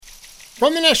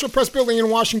From the National Press Building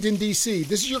in Washington, D.C.,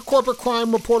 this is your Corporate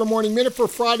Crime Reporter Morning Minute for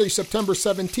Friday, September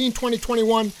 17,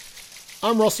 2021.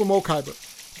 I'm Russell Mokhiber.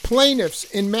 Plaintiffs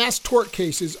in mass tort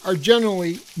cases are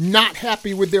generally not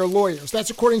happy with their lawyers.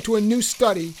 That's according to a new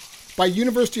study by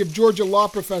University of Georgia law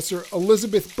professor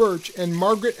Elizabeth Birch and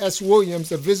Margaret S.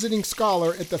 Williams, a visiting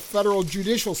scholar at the Federal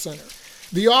Judicial Center.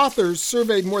 The authors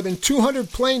surveyed more than 200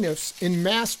 plaintiffs in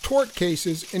mass tort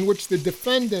cases in which the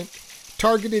defendant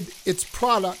targeted its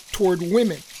product toward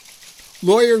women.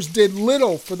 Lawyers did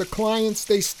little for the clients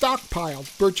they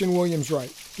stockpiled, Birch and Williams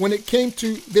write. When it came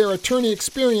to their attorney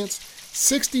experience,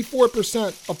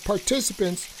 64% of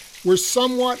participants were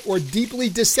somewhat or deeply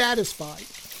dissatisfied.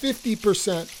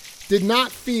 50% did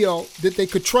not feel that they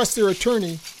could trust their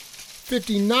attorney.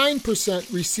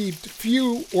 59% received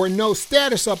few or no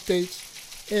status updates,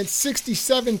 and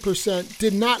 67%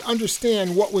 did not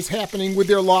understand what was happening with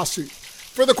their lawsuit.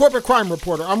 For the Corporate Crime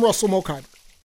Reporter, I'm Russell Mokhiber.